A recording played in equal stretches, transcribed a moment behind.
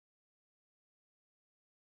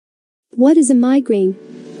What is a migraine?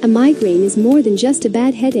 A migraine is more than just a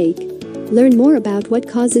bad headache. Learn more about what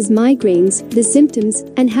causes migraines, the symptoms,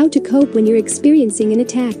 and how to cope when you're experiencing an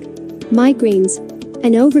attack. Migraines.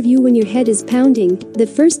 An overview. When your head is pounding, the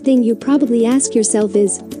first thing you probably ask yourself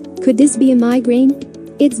is, could this be a migraine?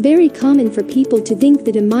 It's very common for people to think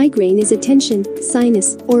that a migraine is a tension,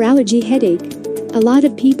 sinus, or allergy headache. A lot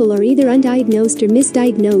of people are either undiagnosed or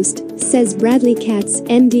misdiagnosed, says Bradley Katz,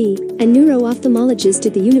 MD, a neuro-ophthalmologist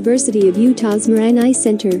at the University of Utah's Moran Eye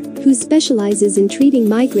Center, who specializes in treating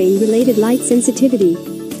migraine-related light sensitivity.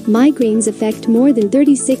 Migraines affect more than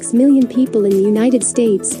 36 million people in the United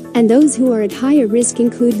States, and those who are at higher risk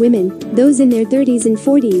include women, those in their 30s and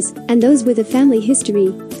 40s, and those with a family history.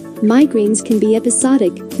 Migraines can be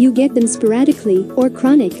episodic, you get them sporadically, or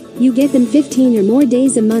chronic, you get them 15 or more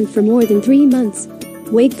days a month for more than 3 months.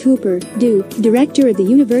 Wade Cooper, DO, director of the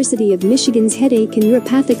University of Michigan's Headache and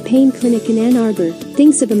Neuropathic Pain Clinic in Ann Arbor,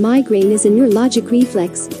 thinks of a migraine as a neurologic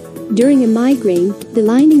reflex. During a migraine, the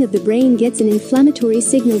lining of the brain gets an inflammatory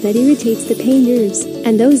signal that irritates the pain nerves,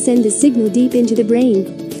 and those send the signal deep into the brain.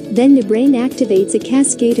 Then the brain activates a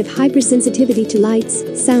cascade of hypersensitivity to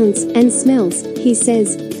lights, sounds, and smells, he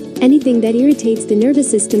says. Anything that irritates the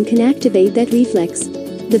nervous system can activate that reflex.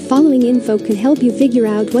 The following info can help you figure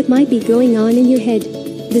out what might be going on in your head.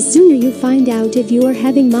 The sooner you find out if you are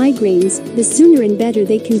having migraines, the sooner and better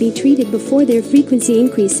they can be treated before their frequency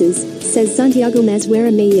increases, says Santiago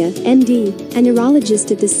Maswara-Maya, MD, a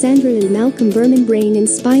neurologist at the Sandra and Malcolm Berman Brain and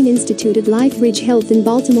Spine Institute at LifeBridge Health in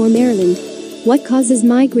Baltimore, Maryland. What causes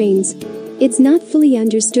migraines? It's not fully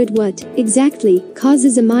understood what, exactly,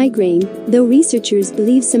 causes a migraine, though researchers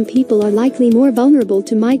believe some people are likely more vulnerable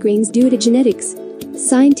to migraines due to genetics.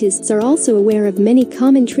 Scientists are also aware of many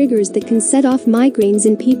common triggers that can set off migraines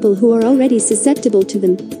in people who are already susceptible to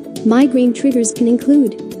them. Migraine triggers can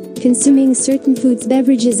include consuming certain foods,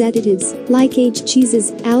 beverages, additives, like aged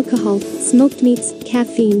cheeses, alcohol, smoked meats,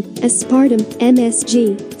 caffeine, aspartame,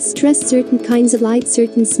 MSG, stress, certain kinds of light,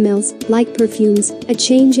 certain smells, like perfumes, a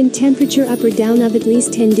change in temperature up or down of at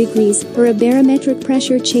least 10 degrees, or a barometric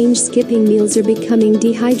pressure change, skipping meals or becoming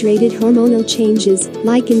dehydrated, hormonal changes,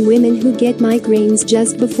 like in women who get migraines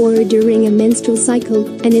just before or during a menstrual cycle,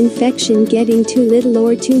 an infection, getting too little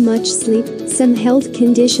or too much sleep. Some health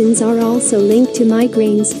conditions are also linked to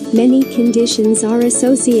migraines. Many conditions are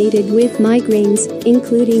associated with migraines,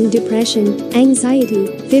 including depression, anxiety,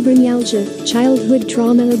 fibromyalgia, childhood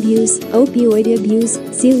trauma, abuse, opioid abuse,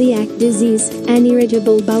 celiac disease, and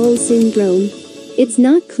irritable bowel syndrome. It's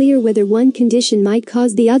not clear whether one condition might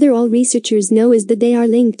cause the other. All researchers know is that they are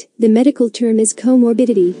linked. The medical term is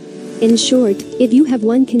comorbidity. In short, if you have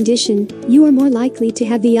one condition, you are more likely to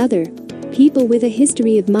have the other. People with a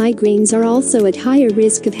history of migraines are also at higher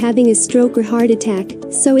risk of having a stroke or heart attack,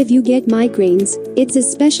 so if you get migraines, it's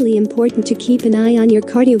especially important to keep an eye on your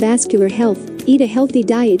cardiovascular health, eat a healthy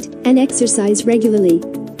diet, and exercise regularly.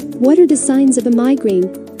 What are the signs of a migraine?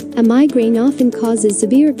 A migraine often causes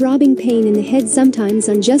severe throbbing pain in the head, sometimes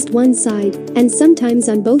on just one side, and sometimes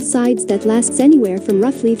on both sides, that lasts anywhere from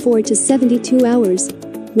roughly 4 to 72 hours.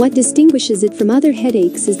 What distinguishes it from other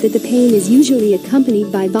headaches is that the pain is usually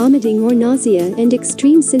accompanied by vomiting or nausea and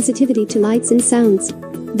extreme sensitivity to lights and sounds.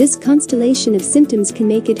 This constellation of symptoms can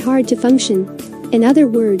make it hard to function. In other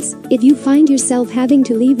words, if you find yourself having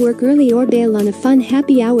to leave work early or bail on a fun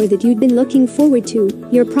happy hour that you'd been looking forward to,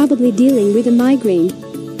 you're probably dealing with a migraine.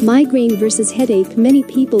 Migraine versus headache. Many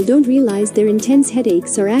people don't realize their intense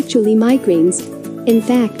headaches are actually migraines. In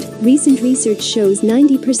fact, recent research shows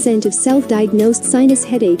 90% of self-diagnosed sinus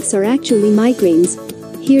headaches are actually migraines.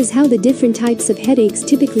 Here's how the different types of headaches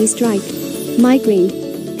typically strike. Migraine.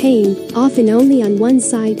 Pain, often only on one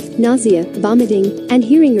side, nausea, vomiting, and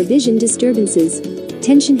hearing or vision disturbances.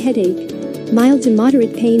 Tension headache. Mild to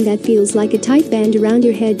moderate pain that feels like a tight band around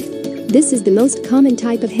your head. This is the most common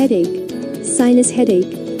type of headache. Sinus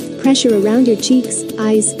headache. Pressure around your cheeks,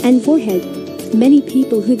 eyes, and forehead. Many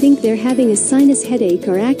people who think they're having a sinus headache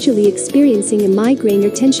are actually experiencing a migraine or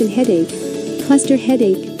tension headache. Cluster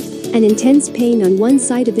headache. An intense pain on one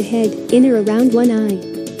side of the head, in or around one eye.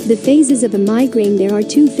 The phases of a migraine. There are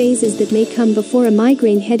 2 phases that may come before a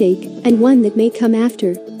migraine headache, and one that may come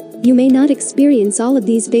after. You may not experience all of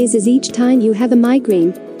these phases each time you have a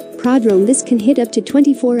migraine. Prodrome. This can hit up to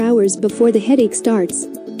 24 hours before the headache starts.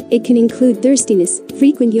 It can include thirstiness,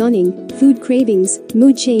 frequent yawning, food cravings,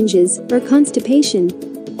 mood changes, or constipation.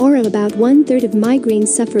 Aura. About 1/3 of migraine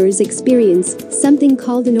sufferers experience something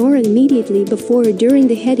called an aura immediately before or during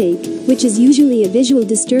the headache, which is usually a visual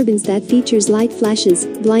disturbance that features light flashes,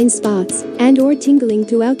 blind spots, and/or tingling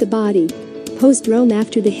throughout the body. Postdrome.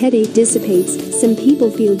 After the headache dissipates, some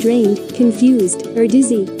people feel drained, confused, or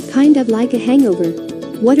dizzy. Kind of like a hangover.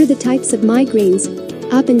 What are the types of migraines?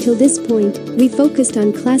 Up until this point, we focused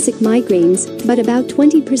on classic migraines, but about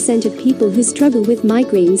 20% of people who struggle with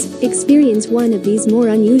migraines experience one of these more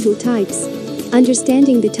unusual types.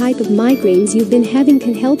 Understanding the type of migraines you've been having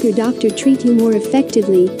can help your doctor treat you more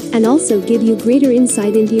effectively and also give you greater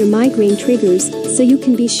insight into your migraine triggers so you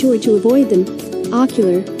can be sure to avoid them.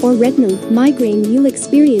 Ocular or retinal migraine, you'll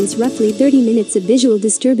experience roughly 30 minutes of visual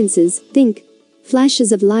disturbances. Think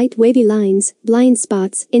flashes of light, wavy lines, blind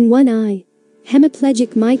spots in one eye.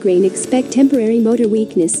 Hemiplegic migraine, expect temporary motor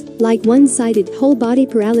weakness, like one-sided whole-body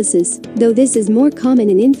paralysis, though this is more common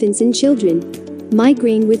in infants and children.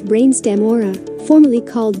 Migraine with brainstem aura, formerly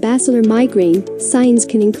called basilar migraine, signs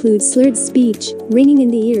can include slurred speech, ringing in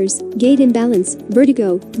the ears, gait imbalance,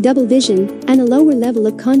 vertigo, double vision, and a lower level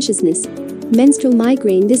of consciousness. Menstrual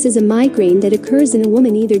migraine, this is a migraine that occurs in a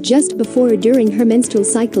woman either just before or during her menstrual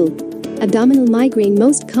cycle. Abdominal migraine,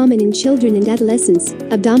 most common in children and adolescents.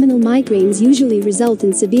 Abdominal migraines usually result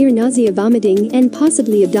in severe nausea, vomiting, and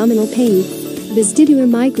possibly abdominal pain. Vestibular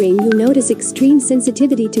migraine, you'll notice extreme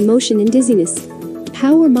sensitivity to motion and dizziness.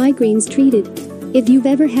 How are migraines treated? If you've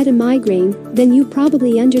ever had a migraine, then you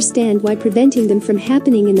probably understand why preventing them from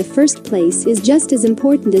happening in the first place is just as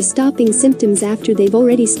important as stopping symptoms after they've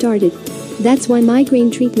already started. That's why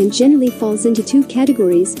migraine treatment generally falls into two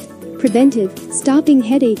categories: preventive, stopping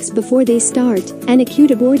headaches before they start, and acute,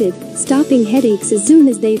 abortive, stopping headaches as soon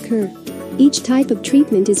as they occur. Each type of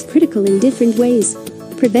treatment is critical in different ways.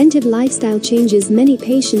 Preventive lifestyle changes, many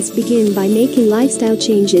patients begin by making lifestyle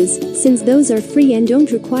changes, since those are free and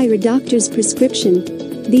don't require a doctor's prescription.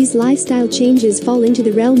 These lifestyle changes fall into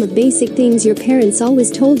the realm of basic things your parents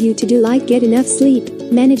always told you to do, like get enough sleep,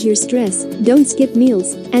 manage your stress, don't skip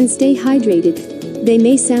meals, and stay hydrated. They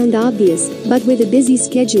may sound obvious, but with a busy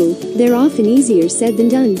schedule, they're often easier said than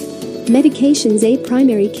done. Medications: a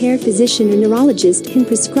primary care physician or neurologist can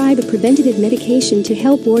prescribe a preventative medication to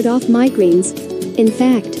help ward off migraines. In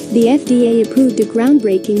fact, the FDA approved a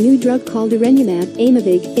groundbreaking new drug called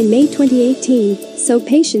Aimovig in May 2018, so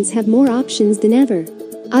patients have more options than ever.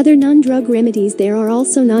 Other non-drug remedies: there are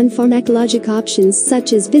also non-pharmacologic options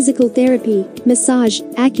such as physical therapy, massage,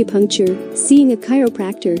 acupuncture, seeing a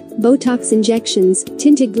chiropractor, Botox injections,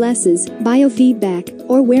 tinted glasses, biofeedback,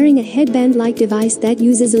 or wearing a headband-like device that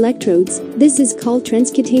uses electrodes. This is called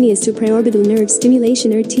transcutaneous supraorbital nerve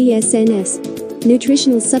stimulation, or TSNS.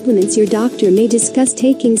 Nutritional supplements: your doctor may discuss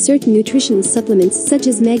taking certain nutritional supplements such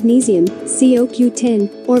as magnesium,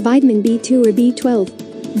 CoQ10, or vitamin B2 or B12.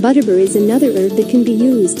 Butterbur is another herb that can be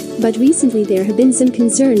used, but recently there have been some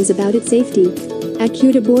concerns about its safety.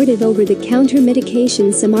 Acute, abortive, over-the-counter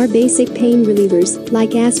medications: some are basic pain relievers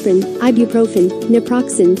like aspirin, ibuprofen,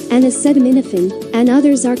 naproxen, and acetaminophen, and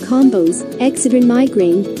others are combos. Excedrin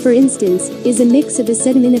migraine, for instance, is a mix of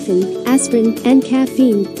acetaminophen, aspirin, and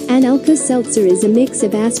caffeine, and Alka-Seltzer is a mix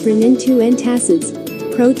of aspirin and 2 antacids.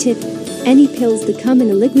 Pro tip: any pills that come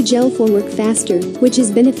in a liquid gel form work faster, which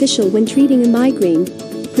is beneficial when treating a migraine.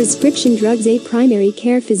 Prescription drugs: a primary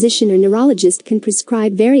care physician or neurologist can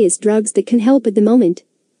prescribe various drugs that can help at the moment.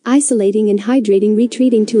 Isolating and hydrating,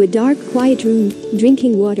 retreating to a dark, quiet room,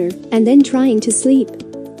 drinking water, and then trying to sleep.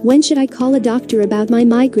 When should I call a doctor about my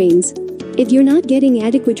migraines? If you're not getting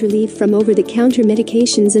adequate relief from over-the-counter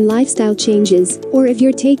medications and lifestyle changes, or if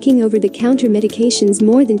you're taking over-the-counter medications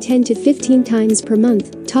more than 10 to 15 times per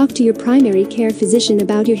month, talk to your primary care physician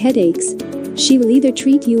about your headaches. She will either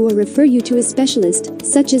treat you or refer you to a specialist,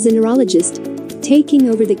 such as a neurologist. Taking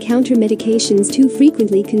over-the-counter medications too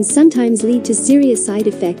frequently can sometimes lead to serious side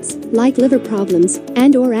effects, like liver problems,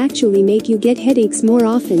 and/or actually make you get headaches more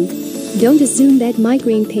often. Don't assume that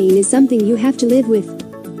migraine pain is something you have to live with.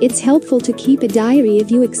 It's helpful to keep a diary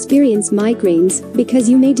if you experience migraines, because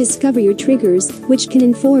you may discover your triggers, which can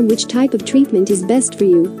inform which type of treatment is best for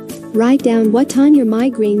you. Write down what time your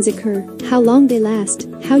migraines occur, how long they last,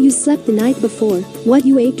 how you slept the night before, what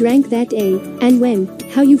you ate, drank that day, and when,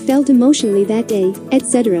 how you felt emotionally that day,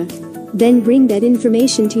 etc. Then bring that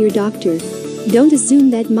information to your doctor. Don't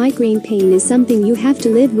assume that migraine pain is something you have to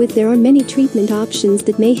live with. There are many treatment options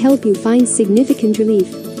that may help you find significant relief.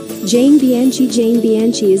 Jane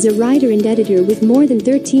Bianchi is a writer and editor with more than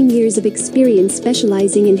 13 years of experience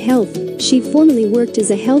specializing in health. She formerly worked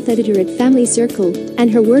as a health editor at Family Circle,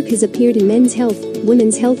 and her work has appeared in Men's Health,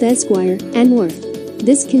 Women's Health Esquire, and more.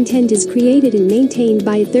 This content is created and maintained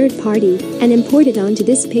by a third party and imported onto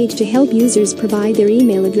this page to help users provide their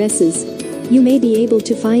email addresses. You may be able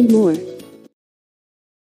to find more